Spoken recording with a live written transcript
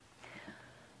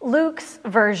Luke's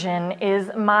version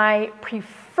is my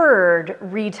preferred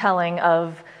retelling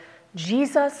of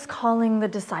Jesus calling the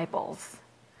disciples.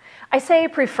 I say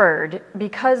preferred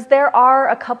because there are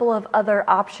a couple of other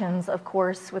options, of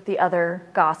course, with the other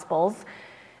Gospels,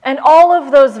 and all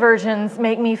of those versions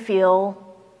make me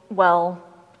feel, well,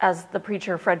 as the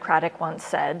preacher Fred Craddock once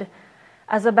said,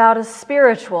 as about as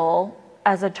spiritual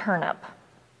as a turnip.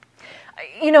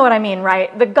 You know what I mean,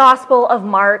 right? The Gospel of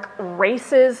Mark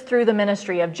races through the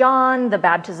ministry of John, the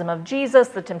baptism of Jesus,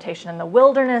 the temptation in the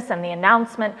wilderness, and the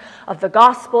announcement of the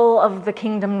gospel of the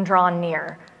kingdom drawn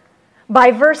near. By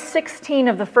verse 16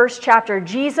 of the first chapter,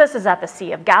 Jesus is at the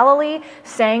Sea of Galilee,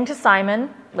 saying to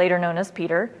Simon, later known as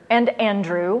Peter, and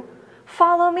Andrew,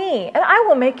 "Follow me, and I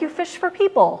will make you fish for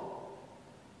people."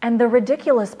 And the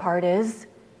ridiculous part is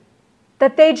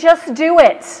that they just do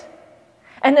it.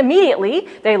 And immediately,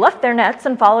 they left their nets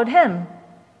and followed him.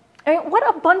 I mean, what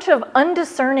a bunch of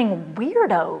undiscerning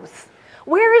weirdos.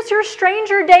 Where is your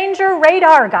stranger danger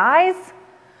radar, guys?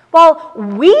 Well,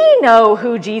 we know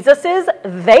who Jesus is.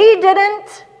 They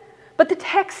didn't. But the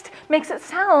text makes it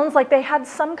sound like they had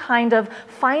some kind of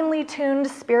finely tuned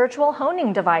spiritual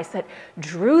honing device that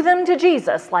drew them to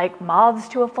Jesus like moths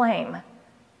to a flame.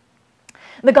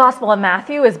 The Gospel of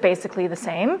Matthew is basically the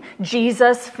same.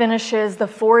 Jesus finishes the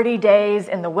 40 days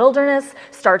in the wilderness,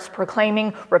 starts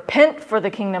proclaiming, "Repent, for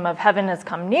the kingdom of heaven has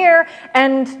come near,"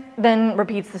 and then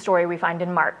repeats the story we find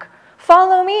in Mark.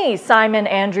 "Follow me, Simon,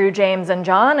 Andrew, James, and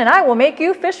John, and I will make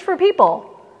you fish for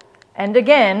people." And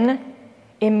again,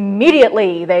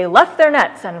 immediately they left their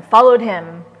nets and followed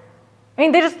him. I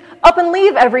mean, they just up and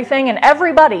leave everything, and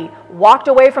everybody walked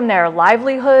away from their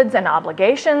livelihoods and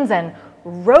obligations and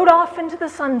rode off into the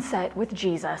sunset with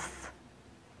Jesus.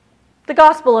 The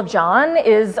Gospel of John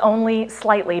is only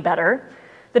slightly better.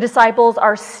 The disciples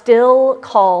are still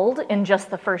called in just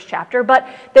the first chapter, but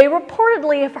they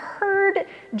reportedly have heard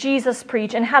Jesus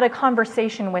preach and had a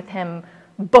conversation with him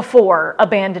before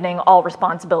abandoning all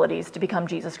responsibilities to become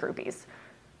Jesus groupies.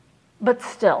 But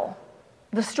still,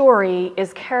 the story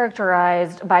is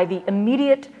characterized by the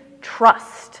immediate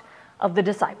trust of the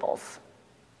disciples.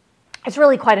 It's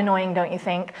really quite annoying, don't you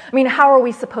think? I mean, how are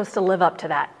we supposed to live up to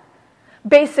that?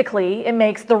 Basically, it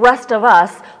makes the rest of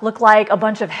us look like a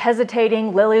bunch of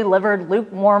hesitating, lily-livered,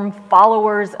 lukewarm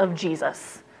followers of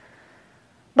Jesus.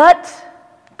 But,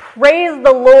 praise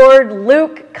the Lord,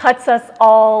 Luke cuts us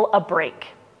all a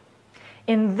break.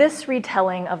 In this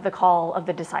retelling of the call of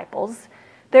the disciples,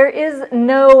 there is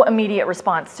no immediate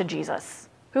response to Jesus,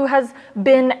 who has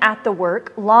been at the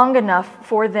work long enough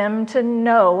for them to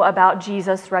know about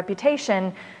Jesus'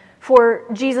 reputation, for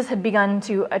Jesus had begun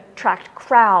to attract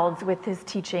crowds with his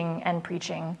teaching and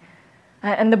preaching.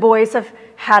 And the boys have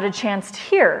had a chance to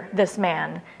hear this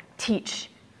man teach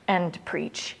and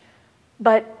preach.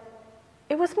 But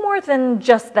it was more than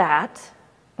just that.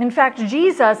 In fact,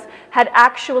 Jesus had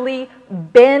actually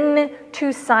been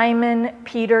to Simon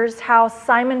Peter's house.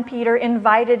 Simon Peter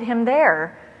invited him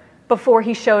there before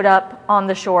he showed up on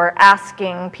the shore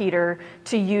asking Peter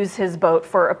to use his boat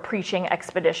for a preaching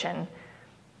expedition.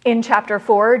 In chapter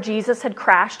 4, Jesus had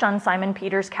crashed on Simon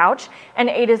Peter's couch and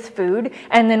ate his food,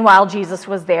 and then while Jesus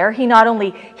was there, he not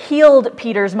only healed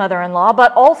Peter's mother-in-law,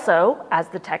 but also, as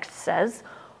the text says,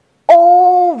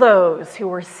 all those who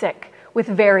were sick with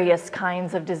various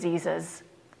kinds of diseases,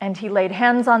 and he laid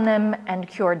hands on them and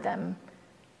cured them.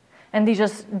 And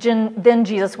then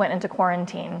Jesus went into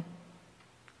quarantine.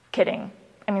 Kidding.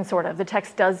 I mean, sort of. The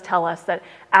text does tell us that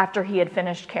after he had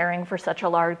finished caring for such a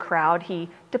large crowd, he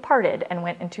departed and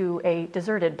went into a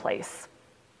deserted place.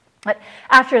 But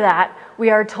after that, we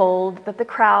are told that the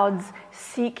crowds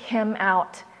seek him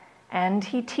out, and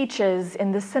he teaches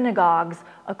in the synagogues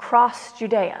across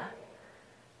Judea.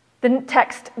 The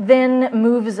text then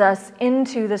moves us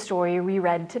into the story we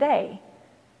read today.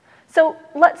 So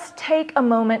let's take a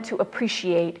moment to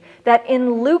appreciate that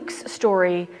in Luke's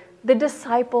story, the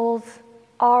disciples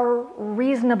are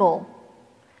reasonable.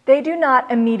 They do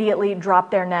not immediately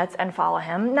drop their nets and follow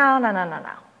him. No.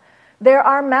 There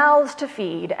are mouths to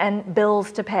feed and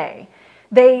bills to pay.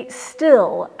 They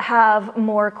still have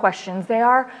more questions. They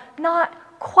are not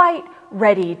quite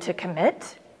ready to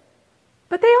commit,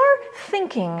 but they are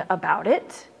thinking about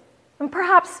it. And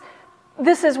perhaps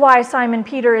this is why Simon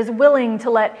Peter is willing to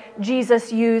let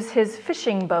Jesus use his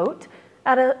fishing boat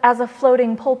as a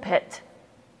floating pulpit.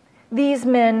 These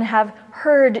men have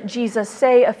heard Jesus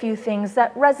say a few things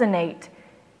that resonate,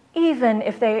 even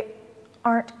if they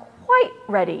aren't quite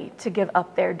ready to give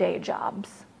up their day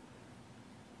jobs.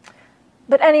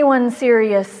 But anyone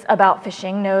serious about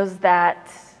fishing knows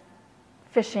that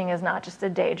fishing is not just a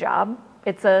day job,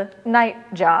 it's a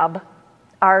night job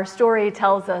Our story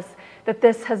tells us that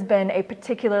this has been a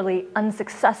particularly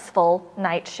unsuccessful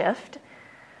night shift,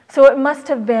 so it must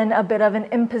have been a bit of an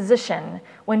imposition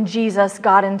when Jesus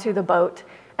got into the boat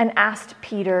and asked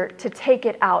Peter to take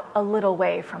it out a little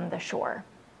way from the shore.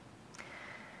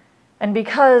 And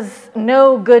because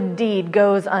no good deed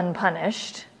goes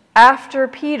unpunished, after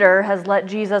Peter has let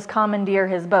Jesus commandeer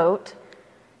his boat,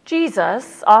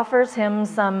 Jesus offers him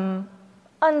some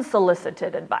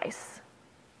unsolicited advice.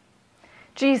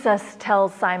 Jesus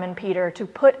tells Simon Peter to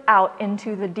put out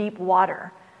into the deep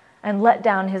water and let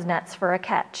down his nets for a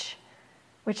catch,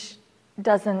 which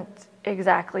doesn't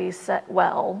exactly set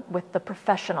well with the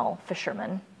professional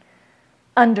fisherman.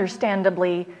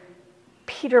 Understandably,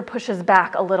 Peter pushes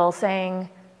back a little, saying,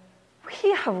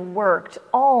 "We have worked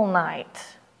all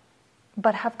night,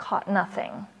 but have caught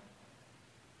nothing."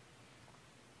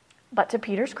 But to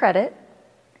Peter's credit,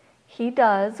 he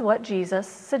does what Jesus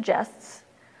suggests,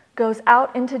 goes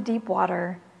out into deep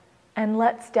water, and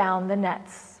lets down the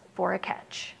nets for a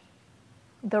catch.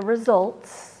 The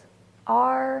results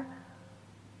are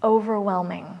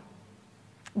overwhelming,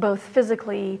 both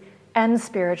physically and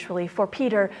spiritually, for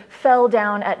Peter fell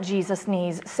down at Jesus'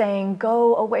 knees, saying,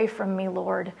 "Go away from me,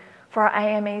 Lord, for I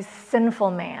am a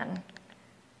sinful man."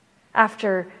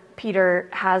 After Peter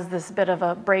has this bit of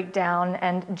a breakdown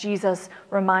and Jesus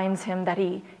reminds him that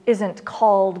he isn't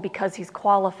called because he's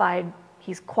qualified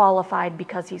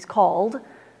because he's called,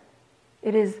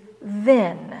 it is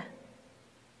then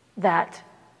that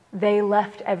they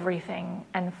left everything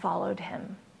and followed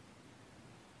him.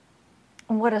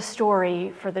 What a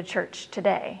story for the church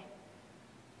today.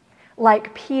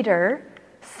 Like Peter,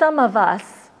 some of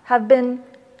us have been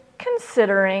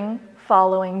considering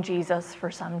following Jesus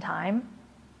for some time.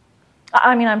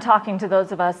 I'm talking to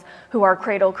those of us who are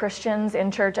cradle Christians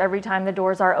in church every time the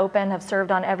doors are open, have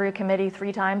served on every committee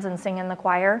 3 times and sing in the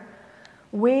choir.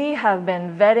 We have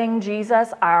been vetting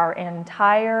Jesus our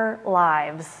entire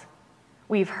lives.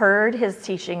 We've heard his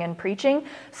teaching and preaching.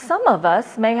 Some of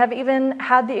us may have even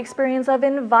had the experience of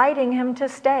inviting him to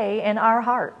stay in our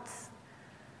hearts.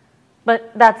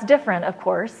 But that's different, of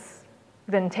course,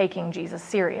 than taking Jesus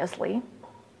seriously.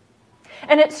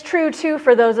 And it's true, too,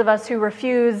 for those of us who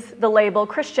refuse the label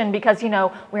Christian because,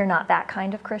 we're not that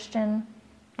kind of Christian.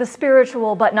 The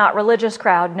spiritual but not religious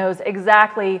crowd knows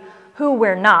exactly who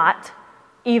we're not,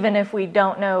 even if we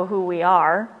don't know who we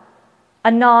are. A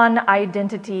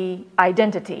non-identity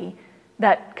identity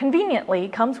that conveniently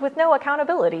comes with no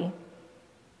accountability.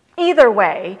 Either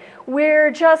way, we're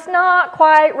just not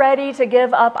quite ready to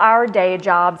give up our day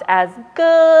jobs as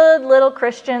good little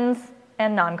Christians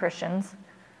and non-Christians.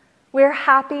 We're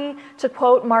happy to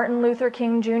quote Martin Luther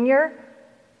King Jr.,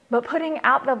 but putting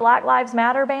out the Black Lives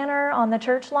Matter banner on the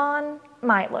church lawn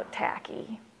might look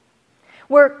tacky.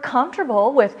 We're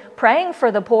comfortable with praying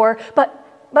for the poor,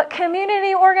 but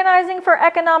community organizing for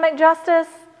economic justice,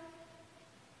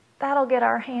 that'll get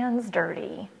our hands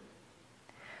dirty.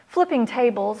 Flipping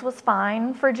tables was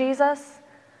fine for Jesus,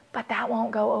 but that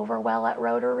won't go over well at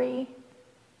Rotary.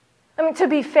 To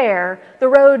be fair, the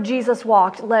road Jesus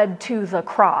walked led to the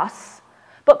cross,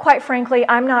 but quite frankly,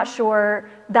 I'm not sure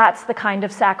that's the kind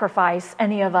of sacrifice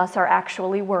any of us are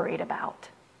actually worried about.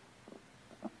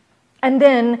 And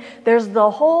then there's the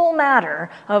whole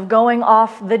matter of going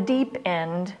off the deep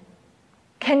end.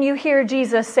 Can you hear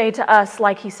Jesus say to us,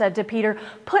 like he said to Peter,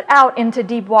 "Put out into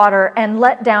deep water and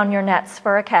let down your nets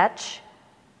for a catch"?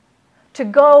 To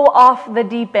go off the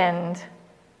deep end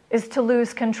is to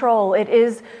lose control. It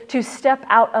is to step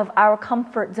out of our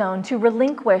comfort zone, to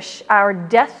relinquish our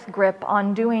death grip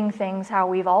on doing things how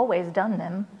we've always done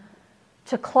them,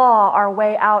 to claw our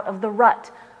way out of the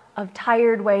rut of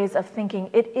tired ways of thinking.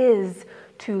 It is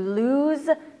to lose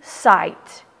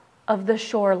sight of the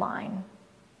shoreline.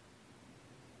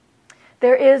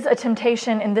 There is a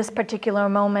temptation in this particular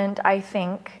moment, I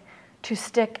think, to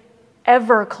stick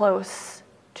ever close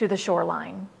to the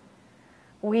shoreline.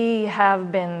 We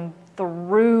have been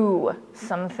through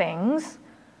some things,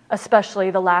 especially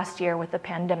the last year with the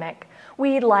pandemic.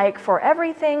 We'd like for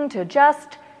everything to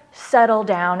just settle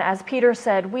down. As Peter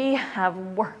said, we have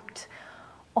worked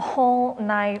all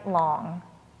night long.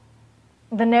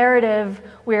 The narrative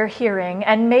we're hearing,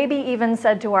 and maybe even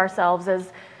said to ourselves,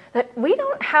 is that we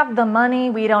don't have the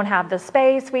money, we don't have the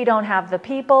space, we don't have the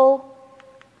people.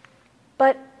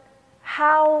 But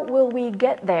how will we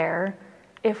get there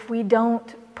if we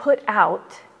don't put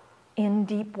out in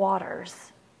deep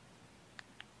waters?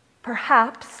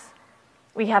 Perhaps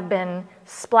we have been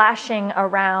splashing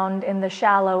around in the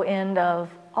shallow end of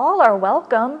all are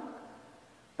welcome,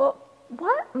 but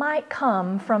what might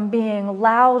come from being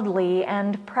loudly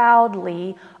and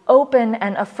proudly open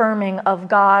and affirming of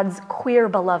God's queer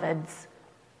beloveds?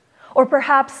 Or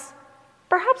perhaps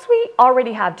we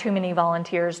already have too many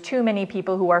volunteers, too many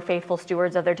people who are faithful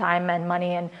stewards of their time and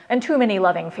money, and too many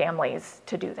loving families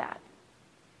to do that.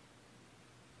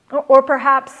 Or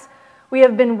perhaps we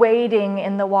have been wading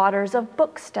in the waters of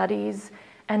book studies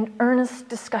and earnest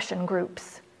discussion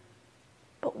groups.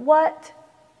 But what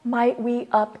might we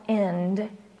upend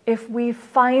if we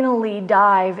finally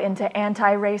dive into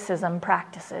anti-racism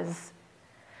practices?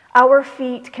 Our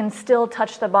feet can still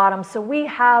touch the bottom, so we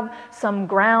have some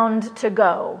ground to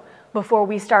go before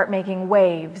we start making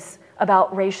waves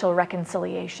about racial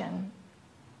reconciliation.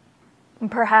 And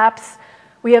perhaps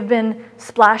we have been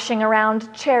splashing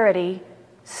around charity,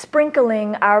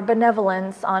 sprinkling our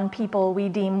benevolence on people we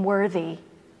deem worthy.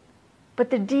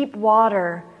 But the deep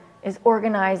water is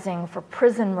organizing for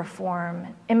prison reform,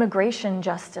 immigration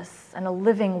justice, and a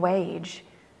living wage.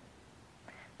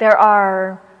 There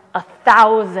are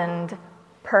 1,000,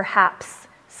 perhaps,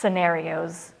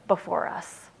 scenarios before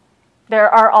us. There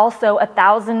are also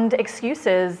 1,000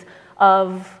 excuses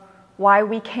of why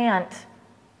we can't.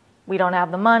 We don't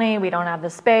have the money, we don't have the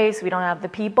space, we don't have the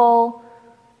people.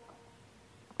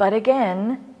 But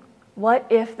again, what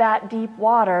if that deep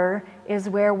water is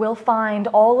where we'll find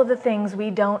all of the things we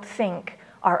don't think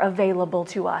are available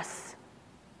to us?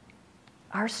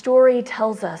 Our story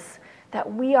tells us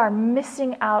that we are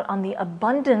missing out on the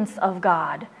abundance of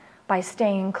God by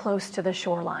staying close to the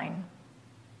shoreline.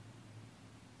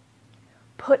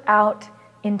 Put out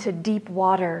into deep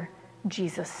water,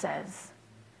 Jesus says,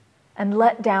 and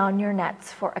let down your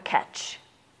nets for a catch.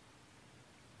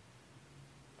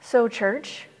 So,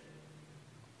 church,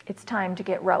 it's time to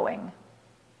get rowing.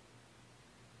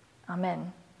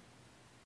 Amen.